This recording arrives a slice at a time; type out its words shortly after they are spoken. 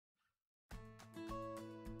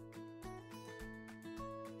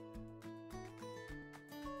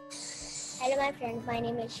Hello my friends, my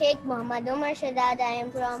name is Sheikh Muhammad Umer Shahzad. I am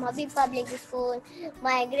from Habib Public School.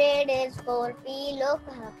 My grade is 4P. Look,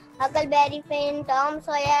 Huckleberry Finn, Tom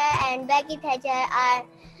Sawyer and Becky Thatcher are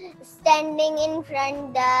standing in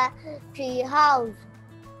front the tree house.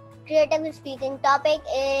 Creative speaking topic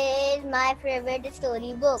is my favorite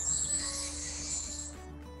story book.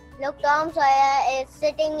 Look, Tom Sawyer is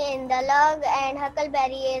sitting in the log and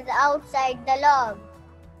Huckleberry is outside the log.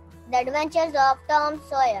 The Adventures of Tom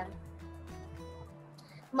Sawyer.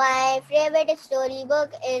 My favorite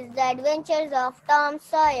storybook is The Adventures of Tom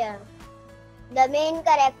Sawyer. The main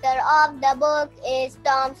character of the book is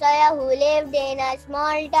Tom Sawyer, who lived in a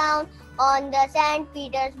small town on the St.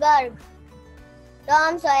 Petersburg.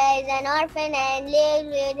 Tom Sawyer is an orphan and lives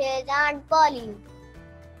with his Aunt Polly.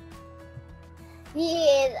 He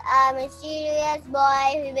is a mysterious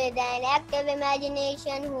boy with an active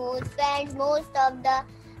imagination who spends most of the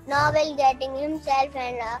novel getting himself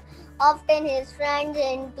and often his friends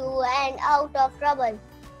into and out of trouble.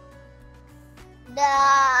 The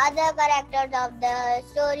other characters of the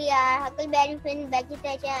story are Huckleberry Finn, Becky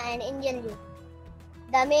Thatcher, and Injun Joe.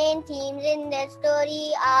 The main themes in the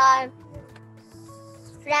story are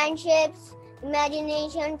friendships,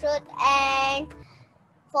 imagination, truth, and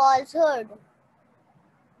falsehood.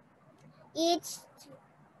 Each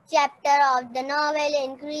chapter of the novel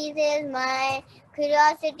increases my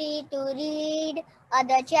curiosity to read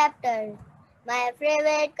other chapters. My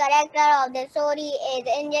favorite character of the story is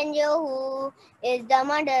Injun Joe, who is the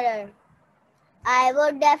murderer. I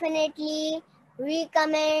would definitely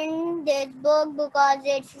recommend this book because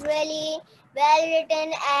it's really well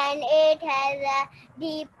written and it has a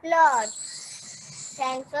deep plot.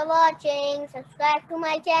 Thanks for watching. Subscribe to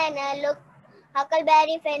my channel. Look,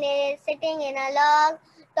 Huckleberry Finn is sitting in a log.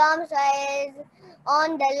 Tom Sawyer is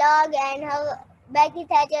on the log and Becky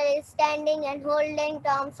Thatcher is standing and holding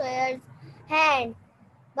Tom Sawyer's hand.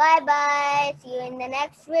 Bye bye. See you in the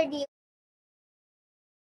next video.